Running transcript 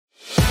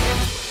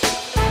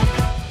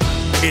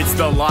It's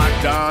the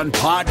Locked On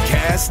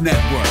Podcast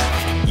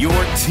Network, your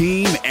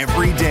team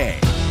every day.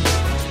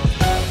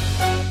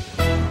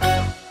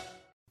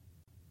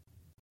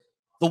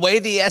 The way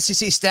the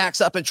SEC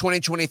stacks up in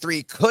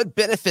 2023 could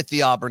benefit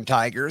the Auburn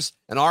Tigers,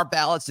 and our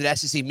ballots at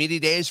SEC Media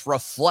Days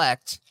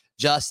reflect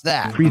just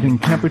that. Freezing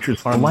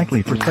temperatures are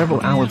likely for several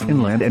hours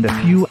inland and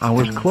a few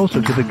hours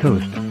closer to the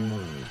coast.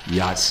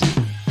 Yes.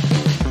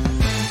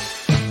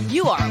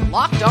 You are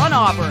Locked On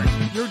Auburn,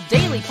 your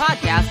daily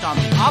podcast on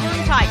the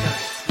Auburn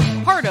Tigers.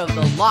 Part of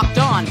the Locked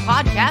On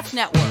Podcast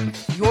Network,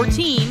 your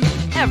team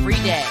every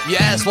day.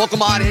 Yes, welcome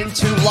on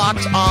into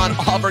Locked On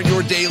Auburn,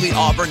 your daily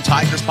Auburn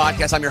Tigers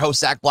podcast. I'm your host,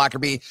 Zach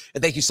Blackerby,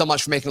 and thank you so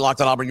much for making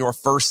Locked On Auburn your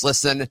first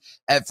listen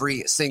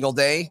every single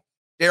day.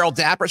 Daryl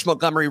Dapprich,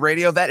 Montgomery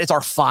Radio Vet. It's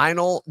our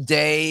final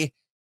day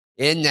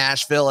in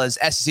Nashville as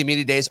SEC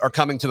Media Days are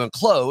coming to a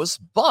close,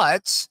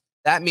 but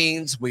that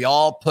means we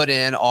all put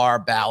in our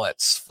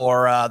ballots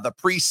for the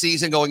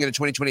preseason going into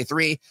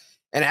 2023.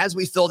 And as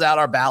we filled out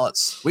our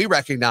ballots, we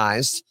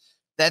recognized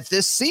that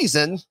this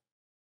season,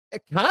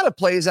 it kind of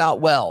plays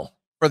out well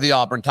for the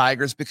Auburn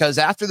Tigers because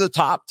after the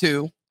top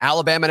two,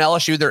 Alabama and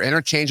LSU, they're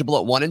interchangeable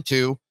at 1 and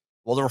 2.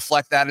 We'll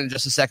reflect that in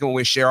just a second when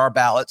we share our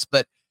ballots.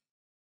 But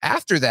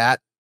after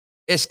that,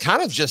 it's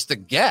kind of just a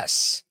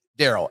guess,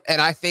 Daryl.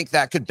 And I think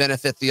that could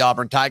benefit the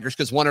Auburn Tigers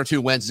because 1 or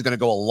 2 wins is going to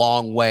go a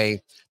long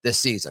way this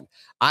season.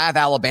 I have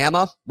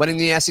Alabama winning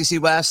the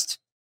SEC West.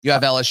 You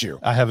have LSU.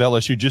 I have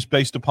LSU just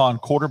based upon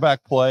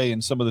quarterback play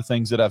and some of the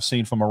things that I've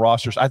seen from a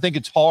roster. I think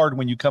it's hard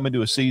when you come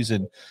into a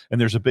season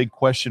and there's a big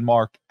question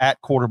mark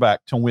at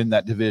quarterback to win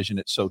that division.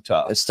 It's so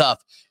tough. It's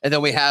tough. And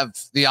then we have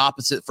the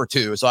opposite for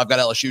 2. So I've got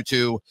LSU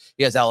 2.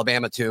 He has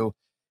Alabama 2.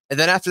 And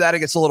then after that, it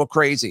gets a little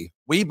crazy.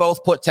 We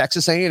both put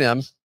Texas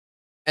A&M,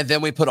 and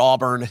then we put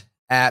Auburn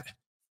at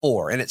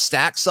 4. And it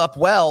stacks up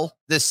well,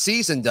 this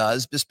season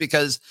does, just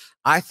because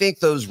I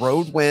think those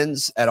road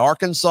wins at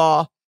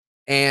Arkansas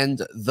and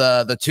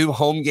the 2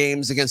 home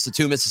games against the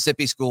 2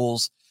 Mississippi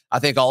schools, I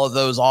think all of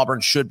those Auburn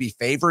should be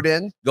favored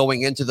in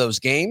going into those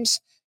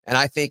games. And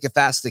I think if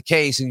that's the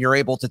case and you're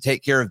able to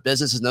take care of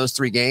business in those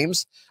 3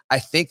 games, I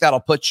think that'll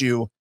put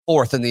you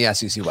 4th in the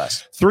SEC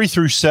West. 3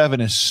 through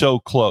 7 is so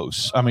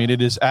close. I mean,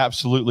 it is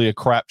absolutely a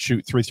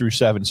crapshoot 3 through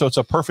 7. So it's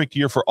a perfect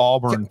year for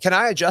Auburn. Can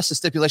I adjust the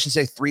stipulation,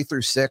 say 3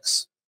 through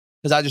 6?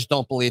 Because I just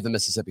don't believe in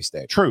Mississippi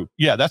State. True.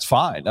 Yeah, that's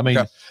fine. I mean,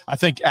 okay. I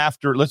think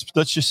after, let's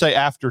just say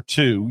after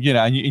 2,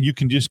 and you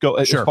can just go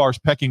as far as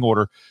pecking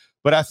order.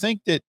 But I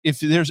think that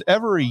if there's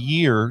ever a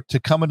year to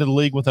come into the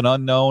league with an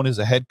unknown as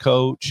a head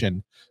coach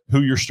and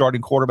who your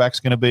starting quarterback's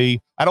going to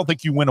be, I don't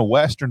think you win a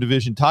Western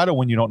Division title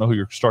when you don't know who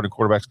your starting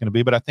quarterback's going to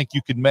be, but I think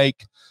you could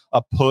make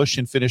a push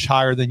and finish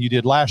higher than you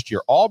did last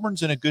year.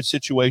 Auburn's in a good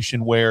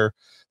situation where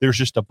there's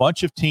just a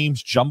bunch of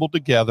teams jumbled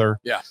together.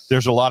 Yeah.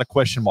 There's a lot of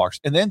question marks.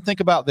 And then think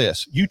about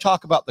this. You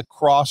talk about the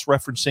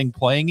cross-referencing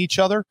playing each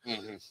other.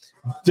 Mm-hmm.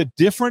 The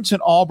difference in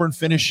Auburn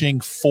finishing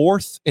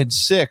 4th and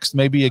 6th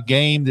may be a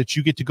game that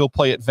you get to go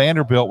play at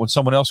Vanderbilt when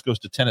someone else goes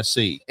to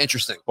Tennessee.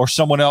 Interesting. Or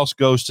someone else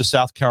goes to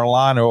South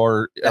Carolina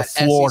or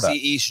Florida. SEC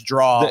East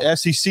draw. The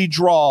SEC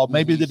draw.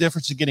 Maybe the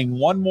difference in getting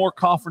one more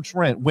conference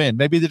win.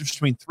 Maybe the difference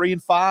between 3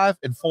 and 5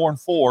 and 4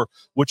 and 4,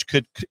 which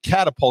could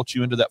catapult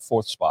you into that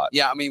 4th spot.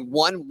 Yeah, I mean,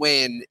 one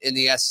win in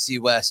the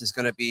SEC West is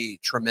going to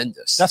be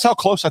tremendous. That's how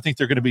close I think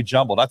they're going to be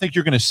jumbled. I think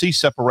you're going to see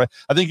separate.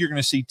 I think you're going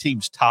to see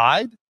teams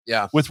tied.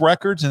 Yeah, with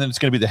records, and then it's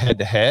going to be the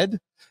head-to-head,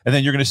 and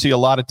then you're going to see a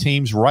lot of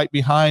teams right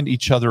behind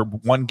each other,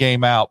 one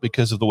game out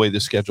because of the way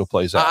the schedule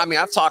plays out. I mean,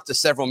 I've talked to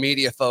several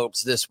media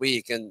folks this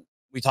week, and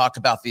we talk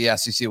about the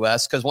SEC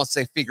West because once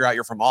they figure out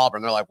you're from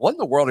Auburn, they're like, "What in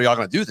the world are y'all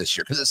going to do this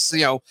year?" Because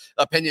it's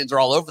opinions are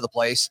all over the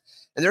place,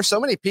 and there's so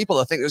many people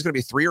that think there's going to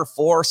be 3 or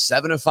 4,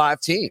 7 and 5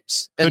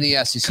 teams in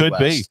the SEC could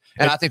West. Be,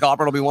 and I think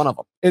Auburn will be one of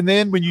them. And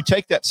then when you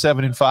take that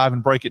 7 and 5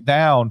 and break it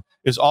down,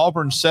 is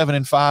Auburn 7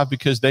 and 5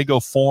 because they go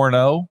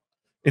 4-0?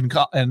 In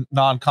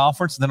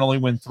non-conference and then only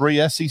win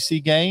 3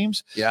 SEC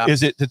games? Yeah.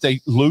 Is it that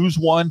they lose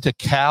one to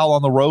Cal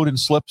on the road and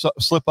slip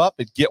up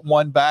and get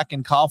one back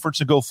in conference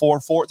and go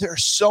 4-4? There are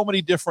so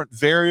many different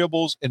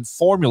variables and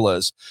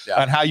formulas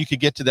on how you could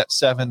get to that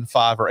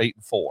 7-5 or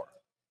 8-4.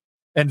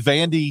 And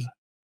the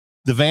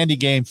Vandy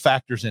game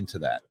factors into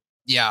that.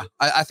 Yeah,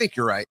 I think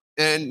you're right.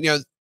 And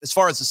as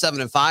far as the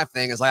 7 and 5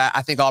 thing is, like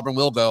I think Auburn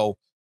will go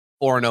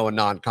 4-0 in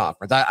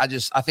non-conference.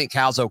 I think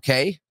Cal's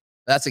okay.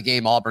 That's a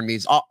game Auburn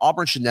needs.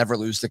 Auburn should never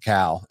lose to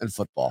Cal in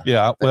football.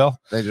 Yeah, well,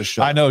 they just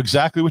should. I know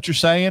exactly what you're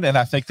saying, and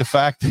I think the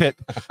fact that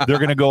they're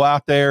going to go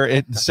out there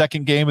at the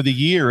second game of the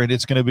year, and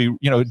it's going to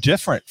be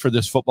different for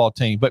this football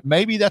team. But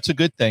maybe that's a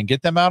good thing.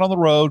 Get them out on the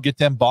road, get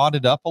them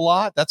bonded up a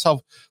lot. That's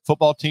how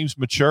football teams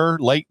mature.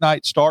 Late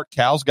night start.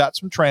 Cal's got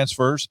some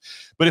transfers,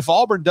 but if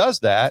Auburn does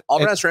that,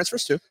 Auburn has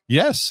transfers too.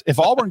 Yes, if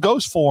Auburn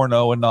goes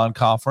 4-0 in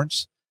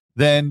non-conference,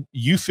 then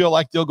you feel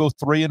like they'll go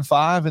 3 and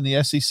 5 in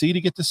the SEC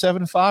to get to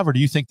 7 and 5, or do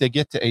you think they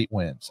get to 8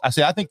 wins? I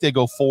think they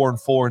go 4 and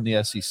 4 in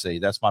the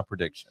SEC. That's my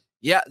prediction.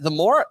 Yeah, the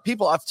more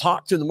people I've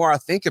talked to, the more I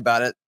think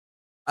about it,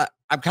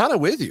 I'm kind of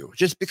with you,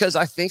 just because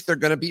I think they're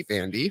going to beat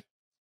Vandy,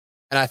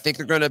 and I think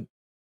they're going to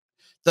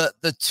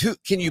the two,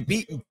 can you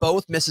beat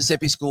both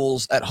Mississippi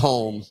schools at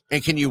home,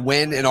 and can you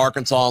win in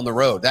Arkansas on the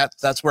road?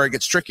 That's where it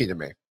gets tricky to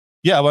me.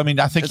 Yeah, well, I mean,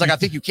 I think I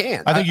think you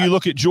can. I think you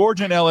look at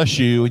Georgia and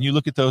LSU, and you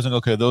look at those, and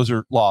okay, those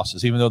are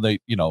losses, even though they,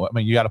 you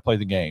got to play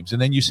the games, and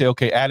then you say,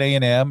 okay, at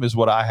A&M is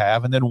what I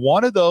have, and then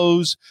one of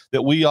those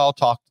that we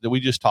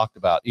just talked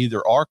about,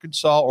 either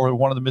Arkansas or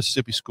one of the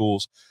Mississippi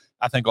schools,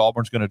 I think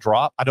Auburn's going to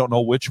drop. I don't know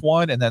which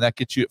one, and then that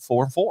gets you at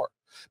 4-4.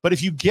 But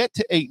if you get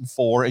to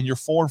 8-4 and you're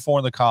 4-4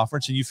 in the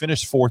conference, and you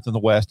finish 4th in the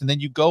West, and then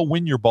you go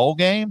win your bowl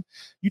game,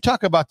 you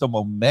talk about the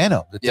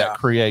momentum that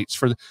creates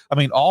for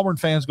Auburn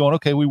fans going,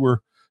 okay, we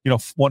were,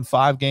 won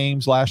 5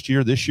 games last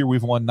year. This year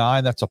we've won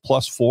 9. That's a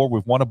 +4.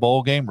 We've won a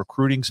bowl game.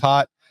 Recruiting's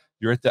hot.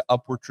 You're at the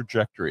upward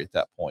trajectory at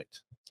that point.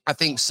 I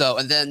think so.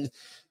 And then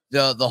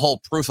the whole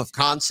proof of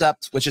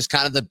concept, which is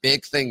kind of the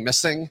big thing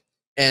missing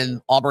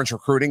in Auburn's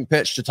recruiting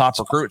pitch to top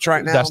recruits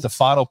right now. That's the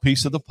final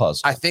piece of the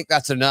puzzle. I think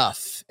that's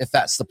enough, if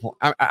that's the point.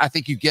 I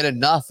think you get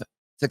enough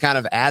to kind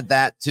of add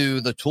that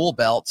to the tool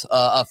belt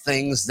of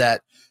things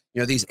that,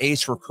 these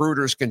ace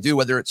recruiters can do,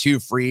 whether it's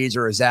Hugh Freeze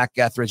or a Zach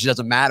Etheridge. It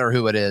doesn't matter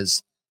who it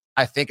is.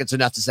 I think it's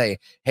enough to say,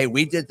 hey,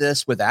 we did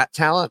this with that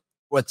talent,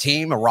 with a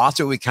team, a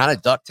roster we kind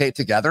of duct taped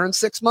together in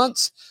 6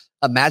 months.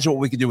 Imagine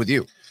what we could do with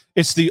you.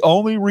 It's the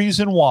only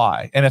reason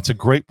why, and it's a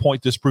great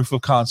point, this proof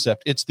of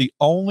concept. It's the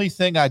only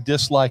thing I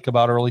dislike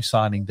about early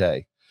signing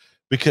day,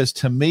 because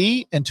to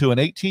me and to an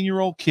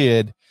 18-year-old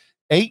kid,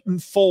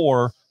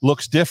 8-4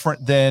 looks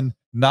different than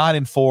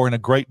 9-4 in a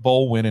great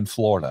bowl win in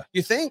Florida.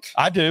 You think?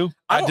 I do.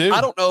 I do.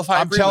 I don't know if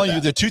I'm telling you,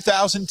 the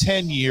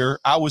 2010 year,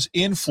 I was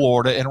in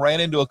Florida and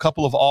ran into a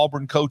couple of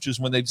Auburn coaches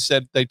when they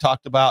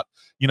talked about,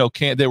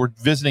 they were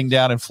visiting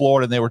down in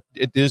Florida, and they were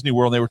at Disney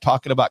World, and they were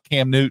talking about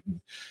Cam Newton.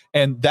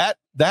 And that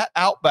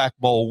Outback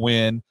Bowl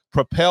win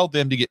propelled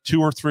them to get 2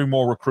 or 3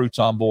 more recruits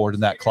on board in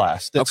that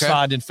class that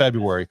signed in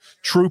February.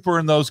 Trooper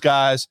and those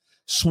guys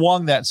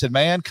swung that and said,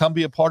 man, come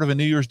be a part of a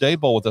New Year's Day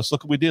bowl with us.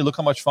 Look what we did. Look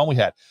how much fun we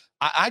had.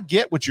 I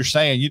get what you're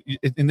saying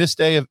in this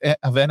day of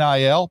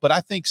NIL, but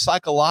I think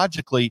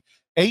psychologically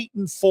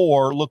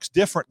 8-4 looks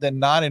different than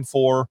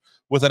 9-4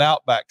 with an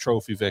Outback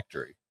Trophy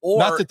victory. Or,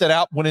 not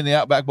that winning the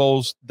Outback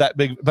Bowl's that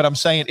big, but I'm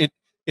saying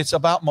it's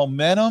about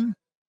momentum,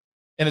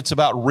 and it's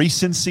about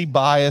recency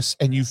bias.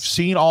 And you've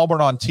seen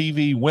Auburn on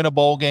TV win a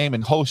bowl game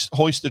and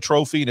hoist the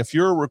trophy. And if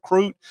you're a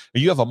recruit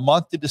and you have a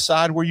month to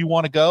decide where you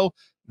want to go,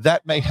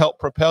 that may help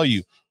propel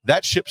you.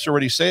 That ship's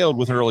already sailed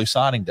with early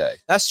signing day.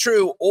 That's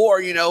true. Or,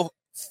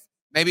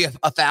 maybe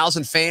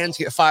 1,000 fans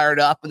get fired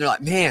up and they're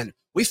like, man,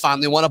 we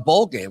finally won a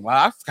bowl game. Well,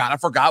 I kind of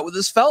forgot what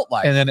this felt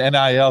like. And then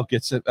NIL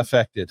gets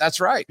affected.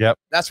 That's right. Yep.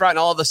 That's right. And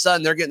all of a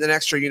sudden they're getting an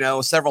extra,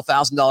 several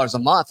 $1,000s a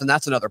month, and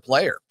that's another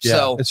player. Yeah.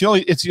 So it's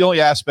the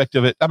only aspect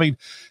of it. I mean,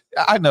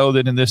 I know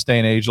that in this day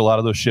and age, a lot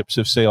of those ships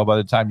have sailed by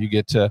the time you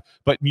get to,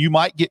 but you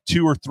might get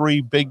 2 or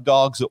 3 big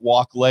dogs that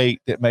walk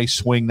late that may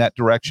swing that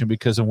direction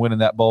because of winning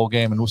that bowl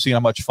game. And we'll see how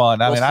much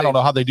fun. I don't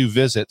know how they do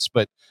visits,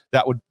 but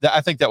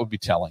I think that would be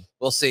telling.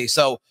 We'll see.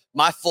 So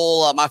my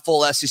full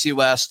SEC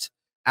West: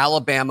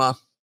 Alabama,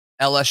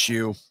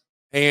 LSU,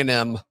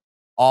 A&M,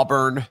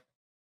 Auburn,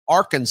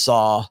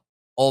 Arkansas,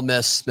 Ole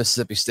Miss,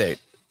 Mississippi State.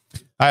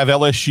 I have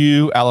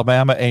LSU,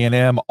 Alabama,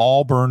 A&M,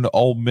 Auburn,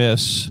 Ole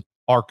Miss,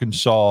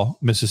 Arkansas,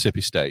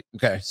 Mississippi State.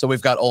 Okay, so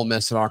we've got Ole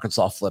Miss and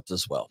Arkansas flipped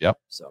as well. Yep.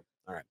 So,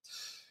 all right.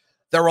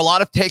 There were a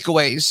lot of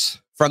takeaways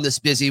from this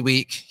busy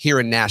week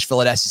here in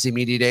Nashville at SEC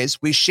Media Days.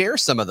 We share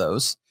some of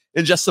those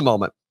in just a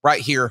moment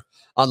right here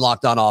on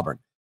Locked On Auburn.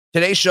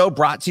 Today's show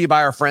brought to you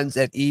by our friends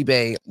at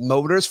eBay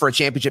Motors. For a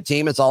championship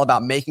team, it's all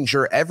about making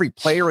sure every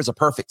player is a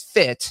perfect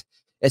fit.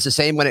 It's the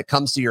same when it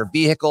comes to your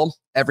vehicle.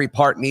 Every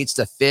part needs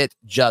to fit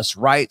just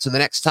right. So the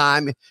next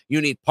time you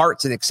need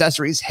parts and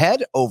accessories,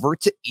 head over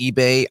to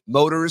eBay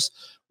Motors.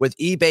 With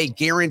eBay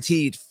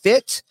Guaranteed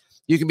Fit,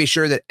 you can be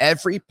sure that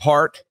every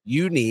part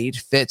you need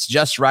fits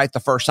just right the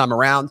first time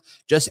around.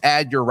 Just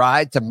add your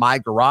ride to My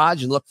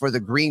Garage and look for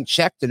the green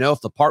check to know if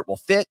the part will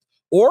fit,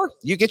 or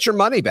you get your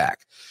money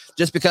back.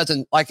 Just because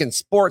in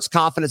sports,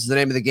 confidence is the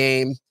name of the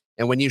game.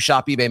 And when you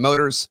shop eBay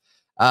Motors,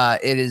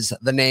 it is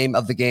the name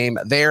of the game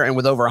there. And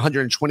with over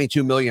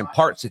 122 million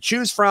parts to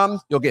choose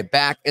from, you'll get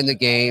back in the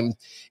game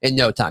in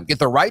no time. Get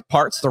the right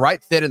parts, the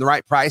right fit, and the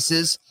right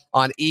prices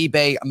on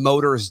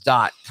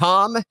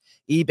ebaymotors.com.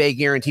 eBay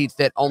Guaranteed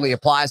Fit only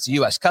applies to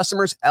U.S.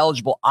 customers.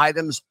 Eligible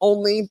items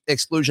only.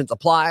 Exclusions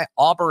apply.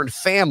 Auburn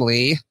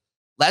family,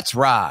 let's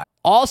ride.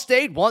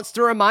 Allstate wants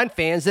to remind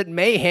fans that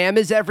mayhem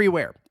is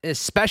everywhere,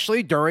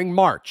 especially during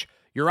March.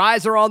 Your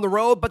eyes are on the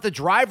road, but the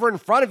driver in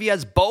front of you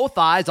has both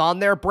eyes on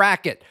their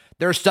bracket.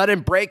 Their sudden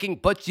braking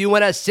puts you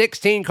in a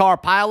 16-car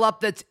pileup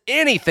that's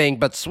anything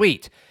but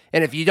sweet.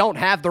 And if you don't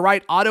have the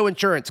right auto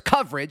insurance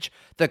coverage,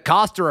 the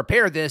cost to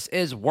repair this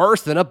is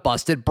worse than a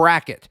busted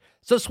bracket.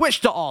 So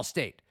switch to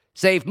Allstate.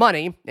 Save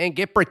money and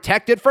get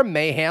protected from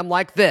mayhem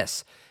like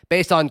this.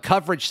 Based on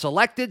coverage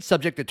selected,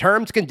 subject to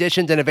terms,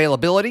 conditions, and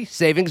availability,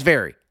 savings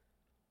vary.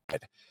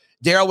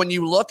 Daryl, when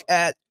you look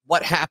at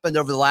what happened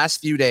over the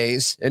last few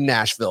days in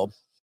Nashville,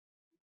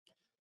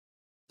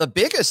 the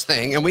biggest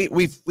thing, and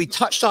we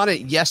touched on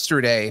it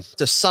yesterday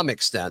to some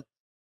extent,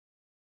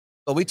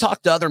 But we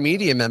talked to other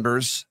media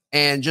members,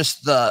 and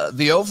just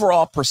the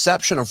overall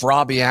perception of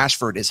Robbie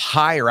Ashford is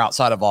higher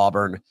outside of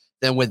Auburn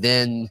than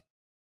within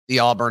the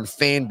Auburn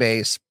fan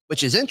base,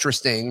 which is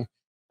interesting.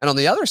 And on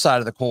the other side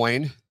of the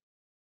coin,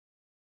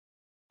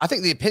 I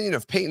think the opinion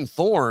of Peyton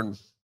Thorne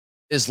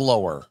is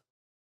lower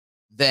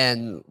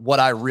than what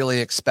I really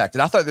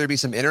expected. I thought there'd be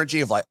some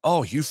energy of like,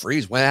 oh, Hugh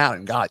Freeze went out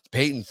and got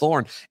Peyton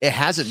Thorne. It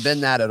hasn't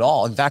been that at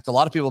all. In fact, a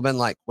lot of people have been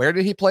like, where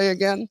did he play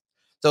again?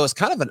 So it's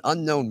kind of an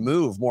unknown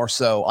move, more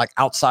so like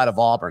outside of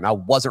Auburn. I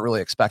wasn't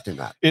really expecting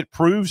that. It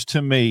proves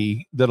to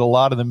me that a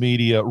lot of the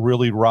media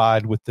really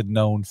ride with the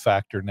known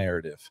factor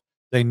narrative.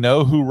 They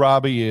know who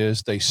Robbie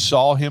is. They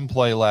saw him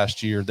play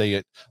last year.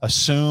 They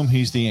assume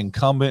he's the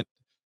incumbent.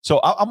 So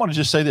I'm going to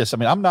just say this. I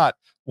mean,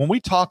 when we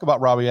talk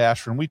about Robbie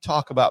Ashford and we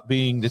talk about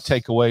being the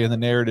takeaway in the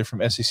narrative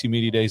from SEC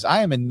Media Days,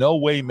 I am in no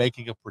way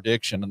making a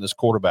prediction in this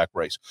quarterback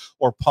race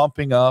or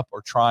pumping up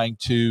or trying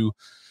to,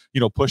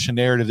 push a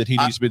narrative that he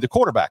needs to be the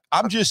quarterback.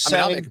 I'm just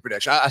saying. I'll make a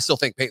prediction. I still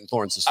think Peyton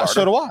Thorne's the starter.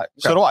 So do I. Okay.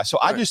 So do I. So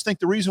right. I just think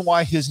the reason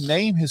why his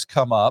name has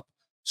come up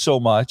so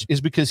much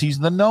is because he's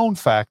the known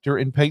factor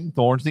and Peyton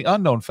Thorne's the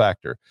unknown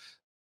factor.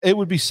 It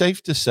would be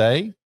safe to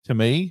say to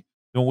me,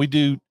 when we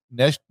do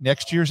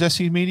next year's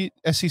SEC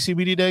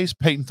Media Days,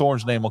 Peyton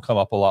Thorne's name will come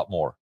up a lot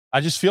more.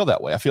 I just feel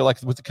that way. I feel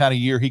like with the kind of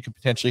year he could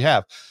potentially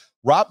have.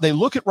 They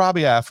look at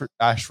Robbie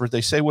Ashford.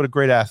 They say what a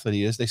great athlete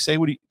he is. They see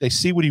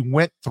what he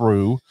went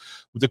through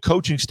with the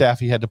coaching staff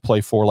he had to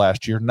play for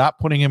last year, not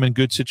putting him in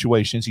good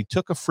situations. He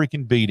took a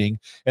freaking beating,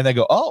 and they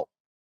go, oh,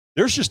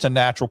 there's just a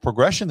natural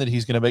progression that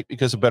he's going to make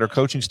because of better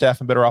coaching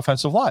staff and better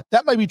offensive line.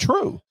 That may be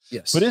true.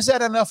 Yes. But is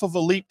that enough of a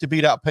leap to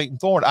beat out Peyton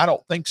Thorne? I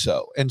don't think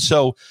so. And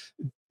so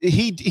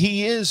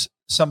he is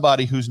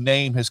somebody whose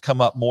name has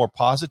come up more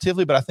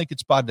positively, but I think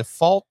it's by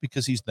default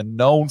because he's the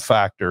known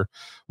factor,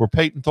 where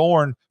Peyton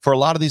Thorne, for a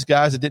lot of these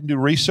guys that didn't do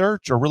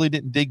research or really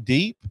didn't dig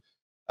deep,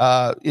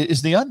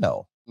 is the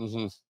unknown.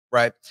 Mm-hmm.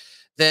 Right.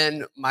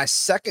 Then my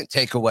second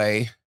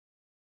takeaway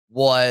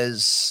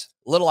was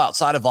a little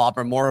outside of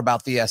Auburn, more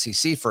about the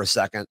SEC for a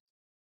second,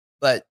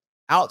 but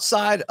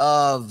outside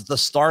of the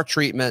star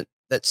treatment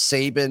that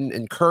Saban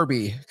and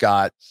Kirby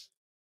got,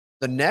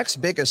 the next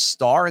biggest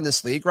star in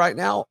this league right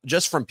now,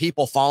 just from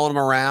people following him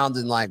around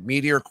and like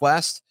media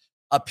requests,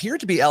 appeared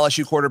to be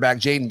LSU quarterback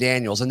Jaden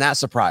Daniels, and that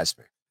surprised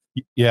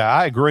me. Yeah,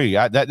 I agree.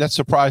 That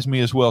surprised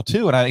me as well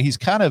too. And he's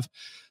kind of,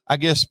 I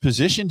guess,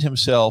 positioned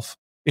himself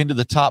into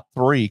the top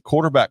 3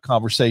 quarterback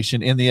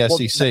conversation in the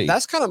SEC.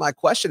 That's kind of my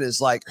question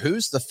is like,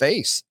 who's the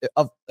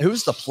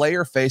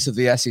player face of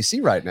the SEC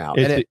right now?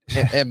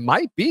 It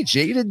might be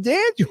Jaden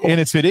Daniels.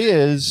 And if it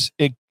is,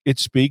 it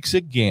speaks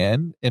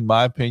again, in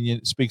my opinion,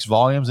 it speaks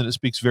volumes, and it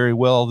speaks very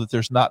well that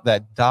there's not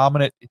that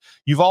dominant.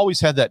 You've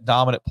always had that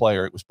dominant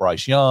player. It was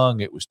Bryce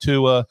Young. It was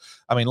Tua.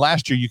 I mean,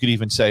 last year you could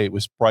even say it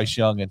was Bryce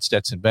Young and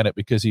Stetson Bennett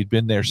because he'd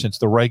been there since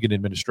the Reagan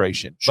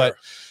administration. Sure. But,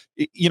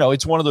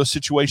 it's one of those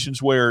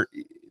situations where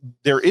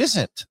there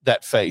isn't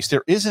that face.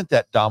 There isn't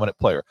that dominant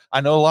player.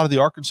 I know a lot of the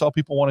Arkansas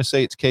people want to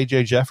say it's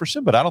KJ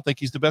Jefferson, but I don't think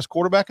he's the best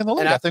quarterback in the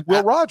league. I think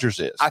Will Rogers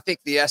is. I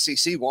think the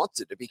SEC wants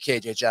it to be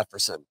KJ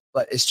Jefferson,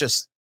 but it's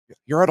just,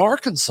 you're at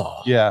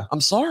Arkansas. Yeah.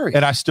 I'm sorry.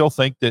 And I still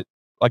think that,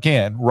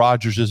 again,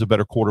 Rogers is a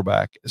better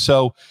quarterback.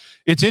 So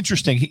it's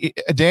interesting.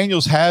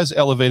 Daniels has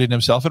elevated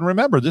himself. And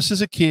remember, this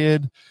is a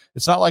kid.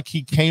 It's not like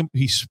he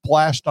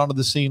splashed onto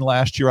the scene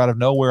last year out of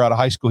nowhere, out of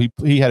high school.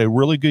 He had a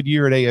really good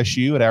year at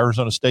ASU, at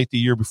Arizona State the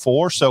year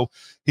before. So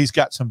he's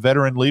got some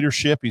veteran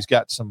leadership. He's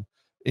got some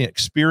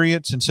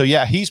experience. And so,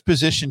 yeah, he's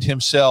positioned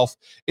himself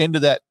into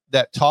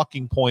that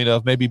talking point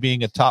of maybe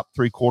being a top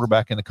 3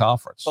 quarterback in the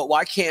conference. But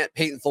why can't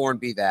Peyton Thorne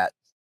be that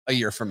a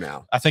year from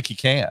now? I think he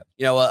can.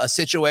 A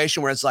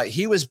situation where it's like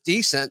he was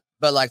decent,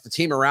 but like the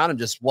team around him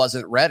just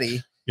wasn't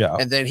ready. Yeah.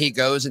 And then he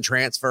goes and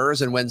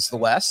transfers and wins the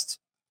West.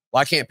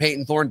 Why can't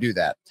Peyton Thorne do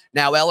that?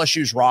 Now,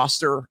 LSU's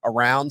roster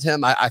around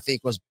him, I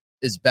think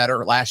is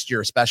better last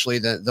year, especially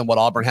than what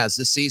Auburn has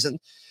this season.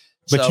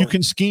 But you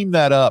can scheme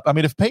that up. I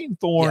mean, if Peyton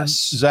Thorne,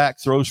 yes, Zach,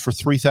 throws for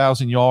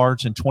 3,000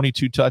 yards and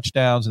 22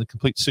 touchdowns and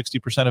completes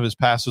 60% of his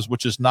passes,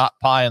 which is not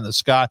pie in the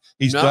sky,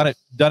 he's done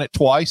it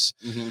twice.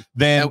 Mm-hmm.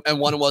 Then and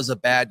one was a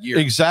bad year.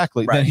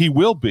 Exactly. Right. Then he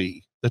will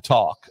be the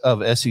talk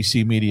of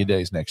SEC Media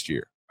Days next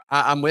year.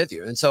 I'm with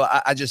you. And so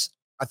I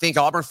think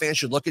Auburn fans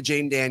should look at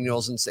Jaden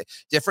Daniels and say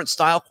different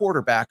style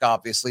quarterback,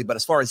 obviously, but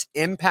as far as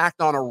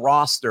impact on a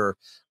roster,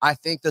 I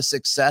think the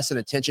success and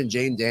attention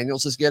Jaden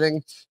Daniels is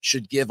getting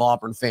should give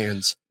Auburn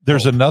fans.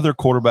 There's another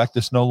quarterback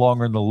that's no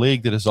longer in the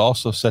league that has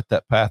also set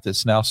that path,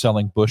 that's now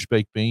selling Bush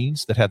baked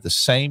beans, that had the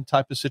same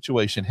type of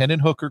situation. Hendon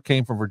Hooker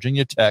came from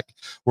Virginia Tech,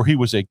 where he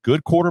was a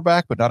good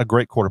quarterback, but not a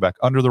great quarterback,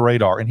 under the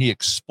radar. And he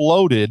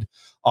exploded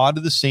onto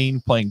the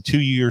scene playing 2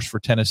 years for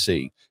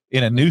Tennessee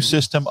in a new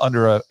system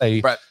under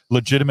a right,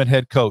 legitimate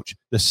head coach.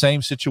 The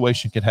same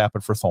situation can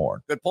happen for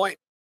Thorne. Good point.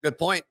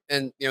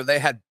 And, they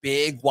had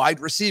big wide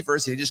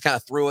receivers. He just kind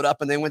of threw it up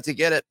and they went to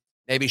get it.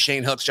 Maybe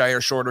Shane Hooks,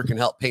 Jair Shorter can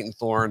help Peyton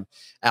Thorne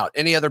out.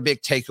 Any other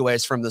big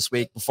takeaways from this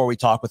week before we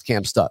talk with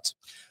Cam Stutz?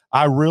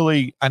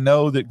 I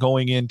know that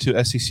going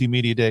into SEC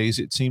Media Days,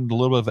 it seemed a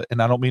little bit of,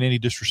 and I don't mean any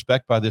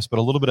disrespect by this, but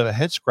a little bit of a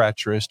head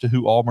scratcher as to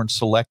who Auburn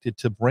selected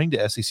to bring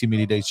to SEC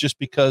Media Days, just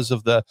because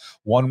of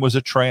one was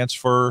a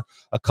transfer,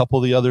 a couple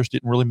of the others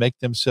didn't really make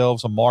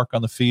themselves a mark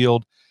on the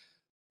field.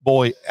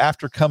 Boy,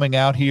 after coming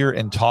out here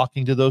and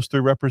talking to those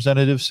 3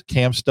 representatives,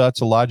 Cam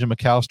Stutz, Elijah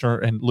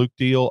McAllister, and Luke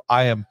Deal,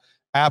 I am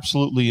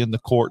absolutely in the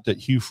court that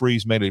Hugh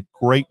Freeze made a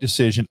great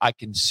decision. I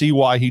can see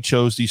why he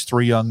chose these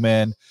 3 young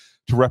men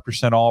to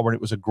represent Auburn. It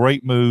was a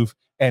great move,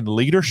 and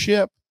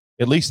leadership,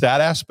 at least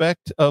that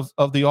aspect of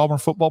the Auburn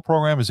football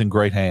program, is in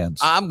great hands.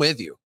 I'm with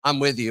you.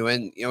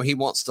 And, he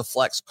wants to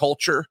flex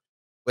culture,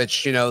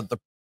 which, the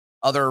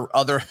other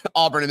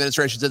Auburn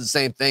administrations did the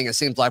same thing. It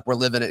seems like we're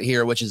living it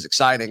here, which is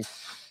exciting.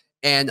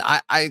 And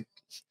I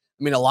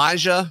mean,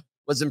 Elijah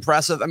was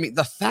impressive. I mean,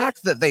 the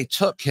fact that they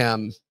took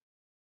him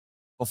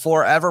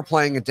before ever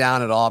playing it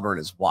down at Auburn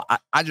is why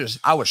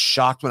I was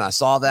shocked when I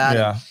saw that.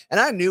 Yeah. And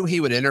I knew he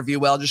would interview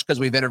well just because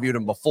we've interviewed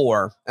him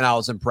before and I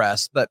was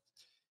impressed. But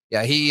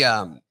yeah,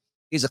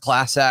 he's a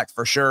class act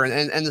for sure.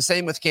 And the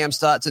same with Cam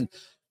Stutz and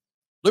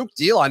Luke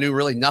Deal. I knew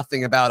really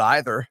nothing about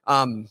either.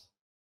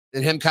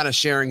 And him kind of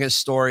sharing his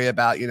story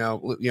about,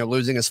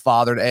 losing his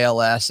father to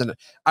ALS. And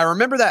I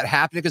remember that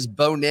happening because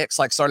Bo Nix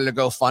started to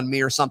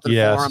GoFundMe or something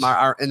for him.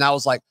 And I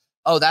was like,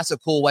 oh, that's a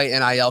cool way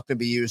NIL can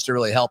be used to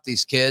really help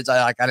these kids.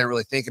 I didn't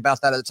really think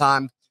about that at the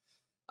time.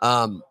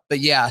 But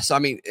yeah, so I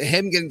mean,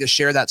 him getting to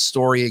share that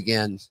story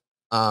again,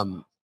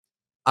 I'm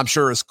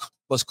sure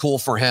was cool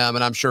for him,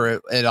 and I'm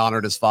sure it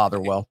honored his father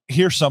well.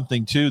 Here's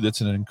something too that's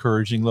an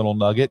encouraging little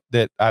nugget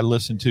that I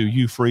listened to.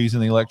 Hugh Freeze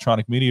in the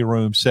electronic media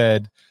room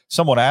said,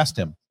 someone asked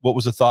him what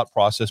was the thought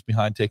process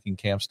behind taking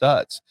Cam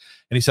Stutz,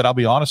 and he said, "I'll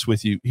be honest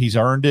with you, he's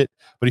earned it."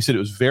 But he said it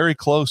was very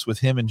close with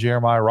him and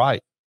Jeremiah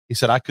Wright. He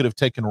said, I could have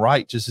taken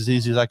Wright just as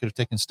easy as I could have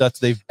taken Stutz.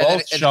 They've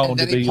both shown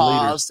to be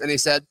leaders. And he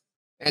said,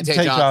 and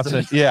Tate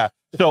Johnson. Yeah.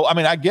 So, I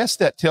mean, I guess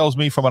that tells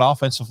me from an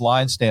offensive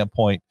line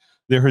standpoint,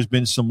 there has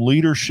been some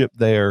leadership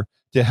there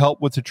to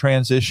help with the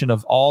transition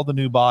of all the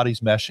new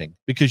bodies meshing,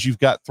 because you've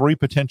got 3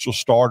 potential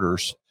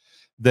starters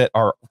that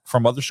are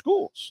from other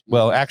schools.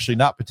 Well, actually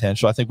not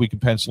potential. I think we can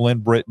pencil in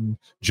Britton,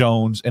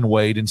 Jones, and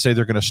Wade and say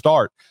they're going to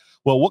start.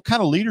 Well, what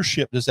kind of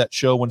leadership does that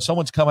show when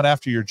someone's coming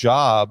after your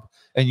job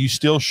and you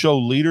still show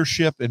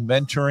leadership and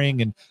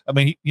mentoring? And I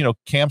mean,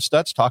 Cam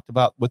Stutz talked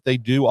about what they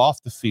do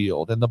off the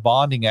field and the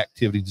bonding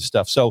activities and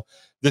stuff. So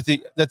that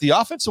the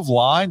offensive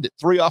line, that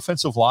 3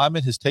 offensive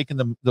linemen has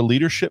taken the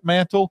leadership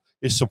mantle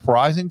is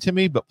surprising to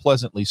me, but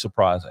pleasantly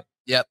surprising.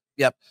 Yep.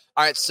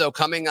 All right. So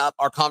coming up,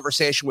 our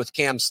conversation with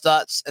Cam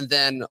Stutz. And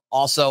then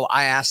also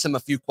I asked him a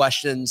few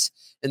questions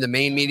in the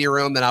main media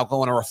room, and I'll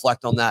go and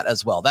reflect on that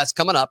as well. That's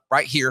coming up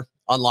right here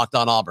on Locked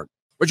On Auburn.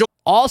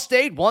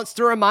 Allstate wants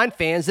to remind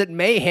fans that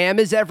mayhem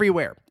is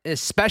everywhere,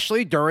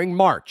 especially during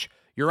March.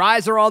 Your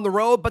eyes are on the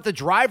road, but the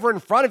driver in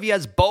front of you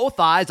has both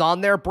eyes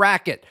on their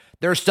bracket.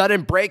 Their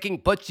sudden braking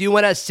puts you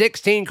in a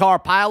 16-car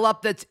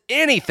pileup that's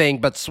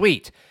anything but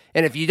sweet.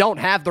 And if you don't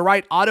have the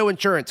right auto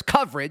insurance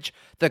coverage,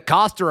 the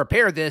cost to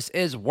repair this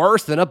is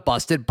worse than a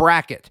busted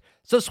bracket.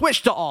 So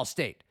switch to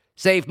Allstate,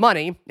 save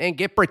money, and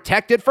get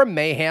protected from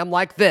mayhem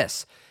like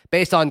this.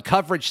 Based on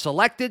coverage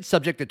selected,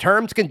 subject to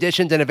terms,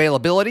 conditions, and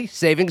availability,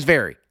 savings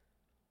vary.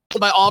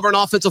 By Auburn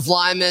offensive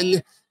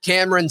lineman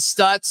Cameron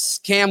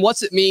Stutz. Cam,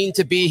 what's it mean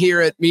to be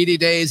here at Media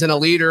Days and a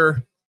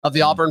leader of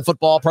the Auburn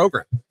football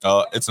program?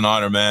 It's an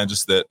honor, man,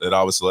 just that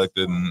I was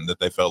selected and that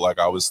they felt like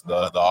I was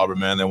the Auburn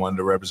man. They wanted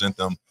to represent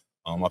them.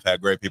 I've had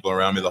great people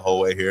around me the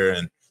whole way here,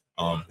 and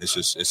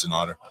it's an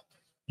honor.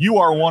 You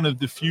are one of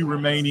the few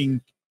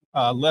remaining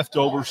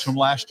leftovers from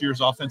last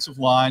year's offensive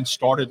line,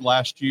 started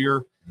last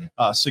year,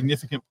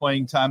 significant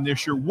playing time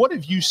this year. What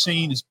have you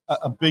seen as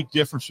a big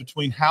difference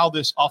between how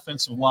this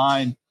offensive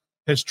line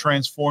has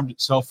transformed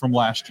itself from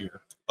last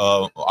year?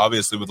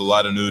 Obviously, with a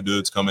lot of new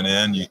dudes coming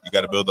in, you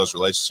got to build those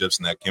relationships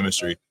and that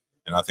chemistry,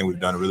 and I think we've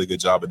done a really good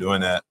job of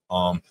doing that.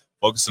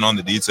 Focusing on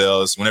the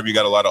details. Whenever you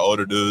got a lot of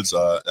older dudes,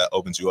 that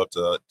opens you up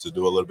to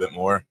do a little bit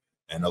more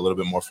and a little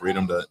bit more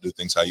freedom to do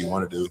things how you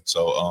want to do.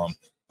 So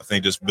I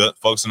think just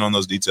focusing on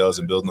those details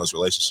and building those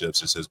relationships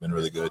has been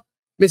really good.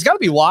 I mean, it's got to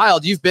be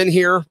wild. You've been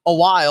here a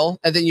while,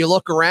 and then you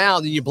look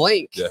around and you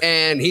blink,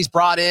 and he's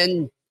brought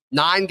in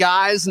 9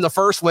 guys in the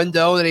first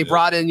window, and then he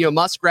brought in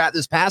Muskrat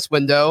this past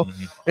window.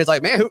 Mm-hmm. It's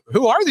like, man,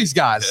 who are these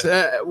guys?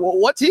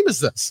 What team is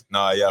this?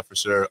 No, yeah, for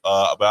sure.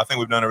 But I think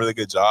we've done a really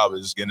good job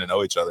of just getting to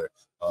know each other.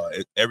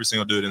 Every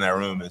single dude in that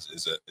room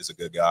is a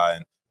good guy,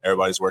 and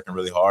everybody's working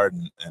really hard,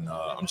 and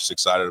I'm just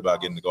excited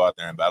about getting to go out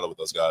there and battle with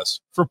those guys.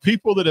 For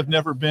people that have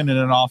never been in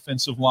an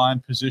offensive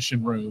line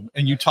position room,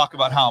 and you talk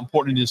about how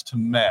important it is to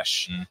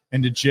mesh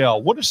and to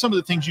gel, what are some of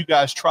the things you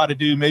guys try to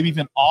do, maybe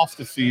even off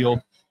the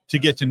field, to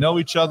get to know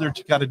each other,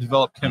 to kind of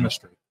develop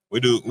chemistry? We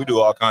do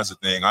all kinds of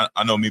things.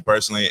 I know me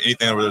personally,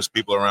 anything where there's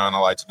people around, I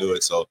like to do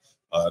it. So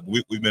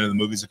we've been in the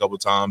movies a couple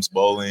of times,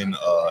 bowling.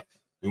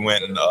 We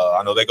went and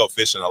I know they go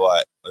fishing a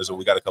lot.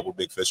 We got a couple of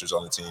big fishers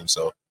on the team.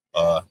 So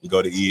we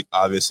go to eat,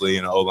 obviously,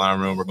 in the O-line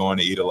room. We're going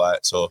to eat a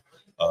lot. So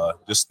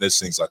Just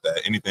things like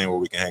that. Anything where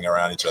we can hang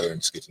around each other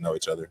and just get to know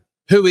each other.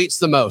 Who eats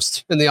the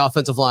most in the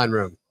offensive line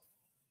room?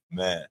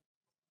 Man,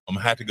 I'm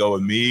gonna have to go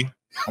with me.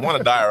 I'm on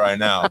a diet right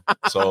now.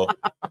 So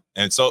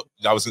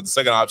I was the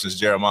second option is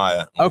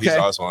Jeremiah. Okay. He's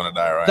also on a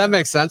diet right now. That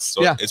makes sense.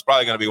 So yeah. it's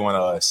probably gonna be one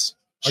of us.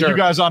 Are you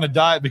guys on a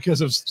diet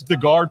because of the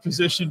guard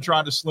position,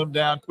 trying to slim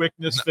down,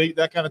 quickness, feet,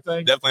 that kind of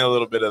thing? Definitely a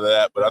little bit of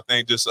that, but I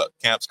think just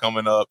camp's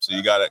coming up, so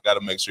you gotta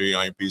make sure you're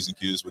on your P's and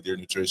Q's with your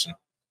nutrition.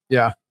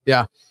 Yeah.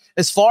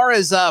 As far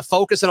as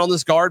focusing on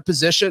this guard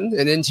position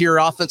and interior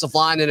offensive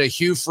line in a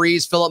Hugh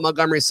Freeze, Philip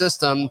Montgomery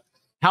system,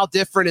 how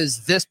different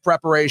is this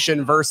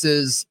preparation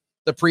versus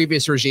the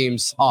previous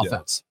regime's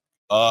offense?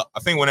 I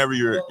think whenever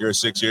you're a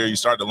 6 year, you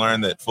start to learn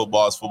that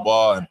football is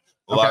football, and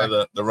a lot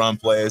of the run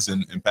plays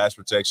and pass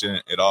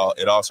protection, it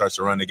all starts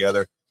to run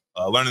together.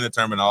 Learning the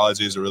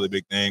terminology is a really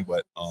big thing,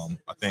 but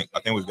I think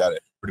we've got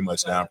it pretty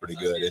much down pretty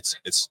good.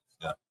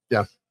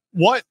 Yeah.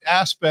 What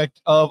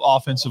aspect of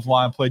offensive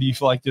line play do you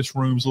feel like this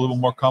room's a little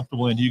more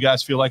comfortable in? Do you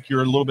guys feel like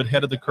you're a little bit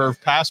ahead of the curve,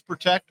 pass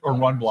protect or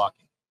run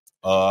blocking?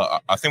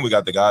 I think we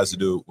got the guys to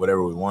do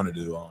whatever we want to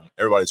do.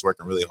 Everybody's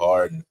working really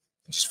hard and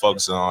just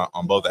focusing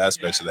on both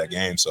aspects of that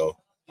game. So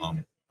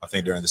I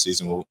think during the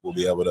season we'll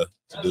be able to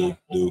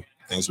do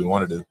things we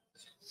want to do.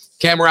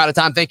 Cam, we're out of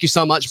time. Thank you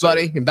so much,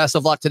 buddy, and best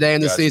of luck today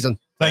in this season.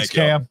 Thanks,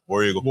 Cam.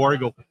 War Eagle. War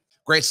Eagle.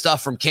 Great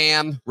stuff from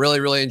Cam. Really,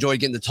 really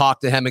enjoyed getting to talk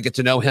to him and get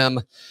to know him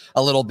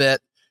a little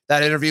bit.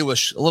 That interview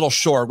was a little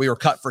short. We were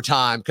cut for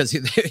time because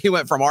he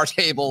went from our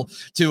table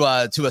to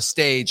a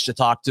stage to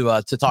talk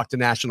to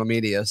national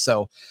media.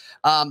 So,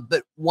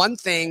 but one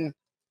thing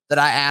that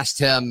I asked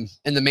him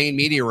in the main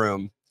media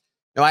room,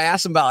 I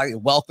asked him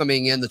about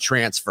welcoming in the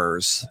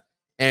transfers,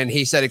 and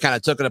he said he kind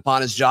of took it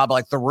upon his job.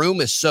 Like the room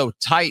is so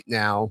tight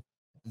now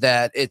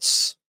that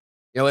it's,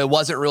 it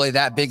wasn't really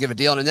that big of a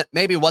deal. And it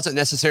maybe wasn't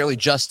necessarily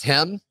just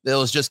him. It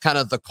was just kind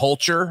of the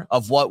culture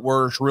of what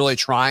we're really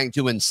trying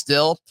to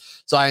instill.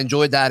 So I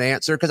enjoyed that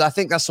answer because I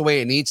think that's the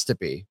way it needs to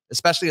be,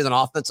 especially as an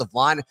offensive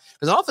line,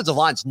 because an offensive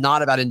line is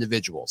not about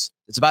individuals.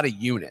 It's about a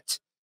unit.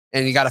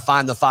 And you got to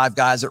find the 5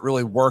 guys that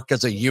really work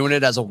as a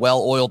unit, as a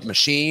well-oiled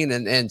machine.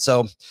 And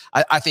so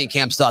I think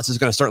Cam Stutz is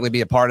going to certainly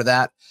be a part of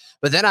that.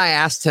 But then I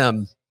asked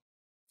him,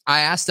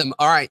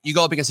 all right, you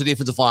go up against the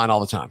defensive line all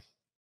the time.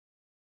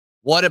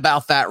 What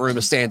about that room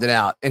is standing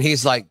out? And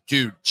he's like,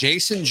 dude,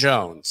 Jason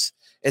Jones,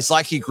 it's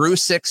like he grew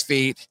 6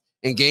 feet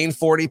and gained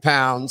 40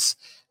 pounds.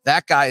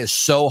 That guy is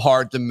so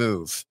hard to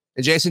move.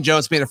 And Jason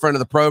Jones, being a friend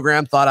of the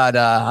program,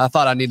 I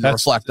thought I needed to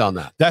reflect on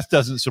that. That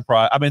doesn't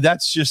surprise. I mean,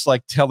 that's just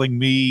like telling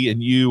me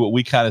and you what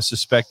we kind of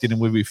suspected and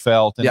what we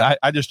felt. And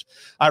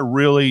I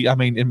really,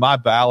 in my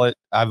ballot,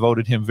 I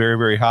voted him very,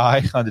 very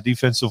high on the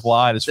defensive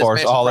line as far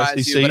as all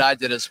SEC. But I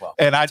did as well.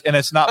 And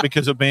it's not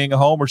because of being a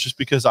homer, it's just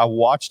because I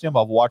watched him.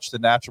 I've watched the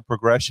natural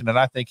progression, and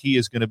I think he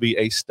is going to be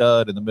a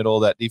stud in the middle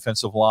of that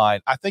defensive line.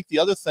 I think the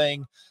other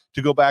thing,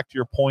 to go back to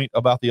your point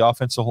about the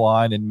offensive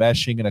line and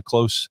meshing in a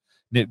close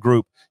knit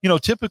group,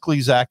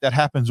 typically, Zach, that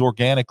happens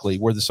organically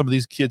where some of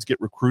these kids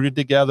get recruited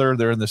together.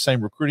 They're in the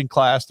same recruiting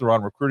class. They're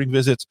on recruiting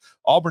visits.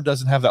 Auburn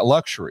doesn't have that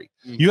luxury.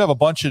 You have a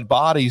bunch of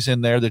bodies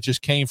in there that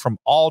just came from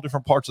all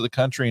different parts of the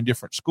country and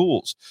different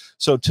schools.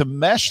 So to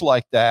mesh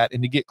like that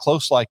and to get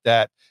close like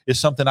that is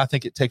something I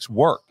think it takes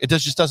work. It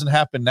just doesn't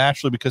happen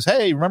naturally because,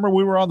 hey, remember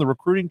we were on the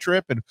recruiting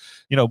trip and,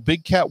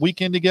 Big Cat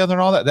weekend together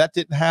and all that? That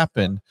didn't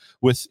happen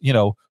with,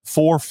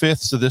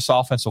 4/5 of this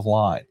offensive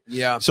line.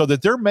 Yeah. So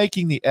that they're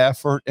making the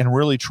effort and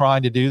really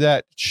trying to do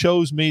that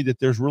shows me that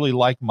there's really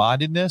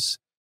like-mindedness.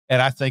 And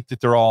I think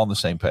that they're all on the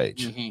same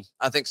page. Mm-hmm.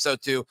 I think so,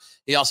 too.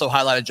 He also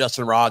highlighted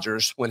Justin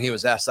Rogers when he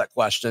was asked that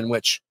question,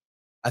 which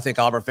I think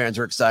Auburn fans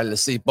are excited to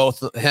see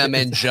both him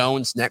and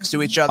Jones next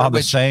to each other. On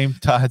the same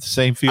time, at the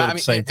same field at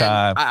the same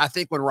time. I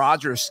think when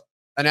Rogers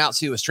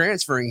announced he was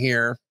transferring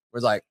here,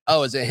 was like,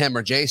 oh, is it him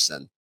or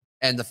Jason?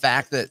 And the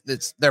fact that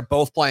they're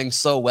both playing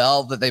so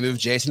well that they moved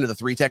Jason to the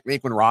 3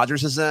 technique when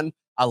Rogers is in,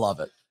 I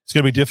love it. It's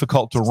going to be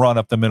difficult to run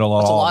up the middle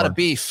on Auburn. It's a lot of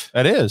beef.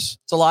 It is.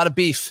 It's a lot of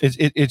beef.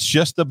 It's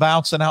just the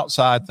bouncing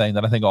outside thing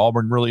that I think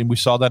Auburn really, and we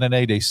saw that in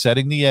A-Day,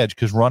 setting the edge,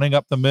 because running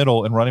up the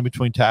middle and running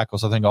between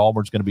tackles, I think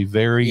Auburn's going to be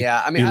very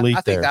elite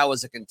I think that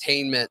was a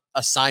containment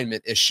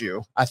assignment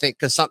issue. I think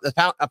because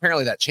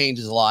apparently that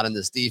changes a lot in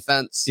this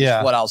defense.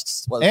 Yeah.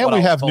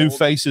 We have new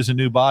faces and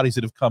new bodies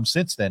that have come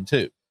since then,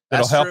 too.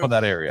 That'll help in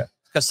that area.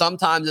 Because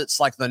sometimes it's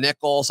like the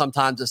nickel,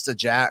 sometimes it's the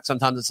jack,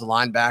 sometimes it's the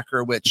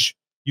linebacker, which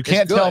you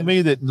can't tell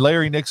me that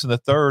Larry Nixon III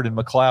and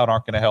McLeod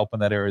aren't going to help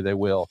in that area. They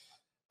will.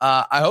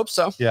 I hope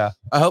so. Yeah.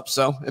 I hope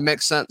so. It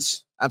makes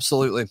sense.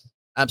 Absolutely.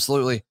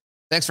 Absolutely.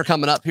 Thanks for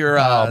coming up here.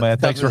 Man.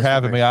 Thanks for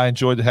having me. I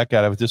enjoyed the heck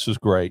out of it. This was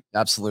great.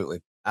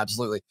 Absolutely.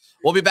 Absolutely.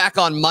 We'll be back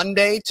on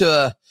Monday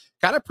to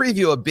kind of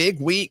preview a big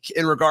week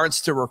in regards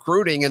to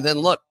recruiting. And then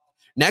look,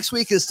 next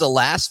week is the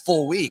last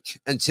full week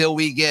until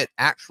we get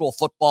actual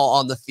football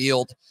on the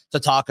field to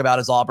talk about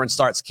as Auburn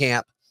starts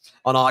camp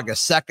on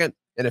August 2nd.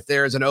 And if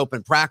there is an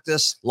open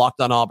practice,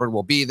 Locked on Auburn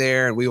will be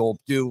there, and we will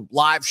do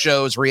live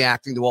shows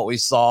reacting to what we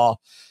saw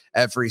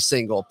every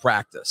single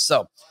practice.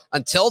 So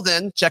until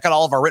then, check out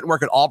all of our written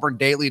work at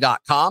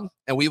auburndaily.com,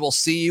 and we will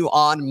see you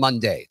on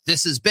Monday.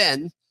 This has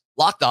been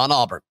Locked On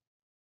Auburn.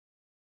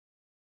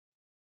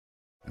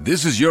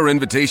 This is your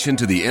invitation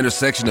to the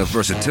intersection of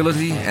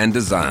versatility and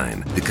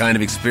design. The kind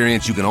of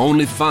experience you can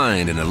only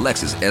find in a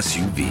Lexus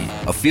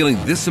SUV. A feeling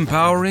this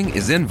empowering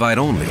is invite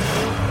only.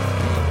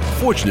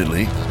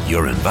 Fortunately,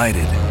 you're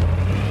invited.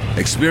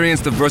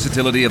 Experience the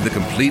versatility of the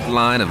complete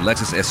line of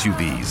Lexus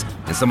SUVs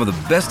and some of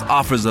the best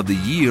offers of the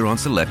year on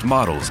select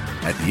models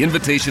at the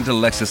Invitation to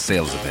Lexus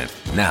sales event,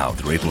 now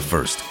through April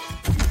 1st.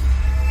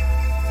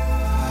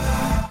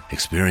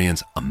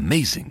 Experience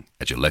amazing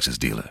at your Lexus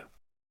dealer.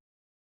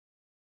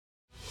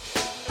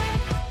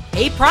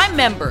 Hey, Prime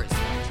members,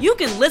 you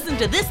can listen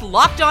to this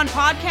Locked On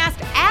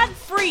podcast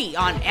ad-free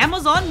on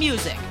Amazon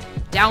Music.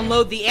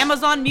 Download the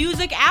Amazon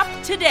Music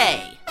app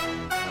today.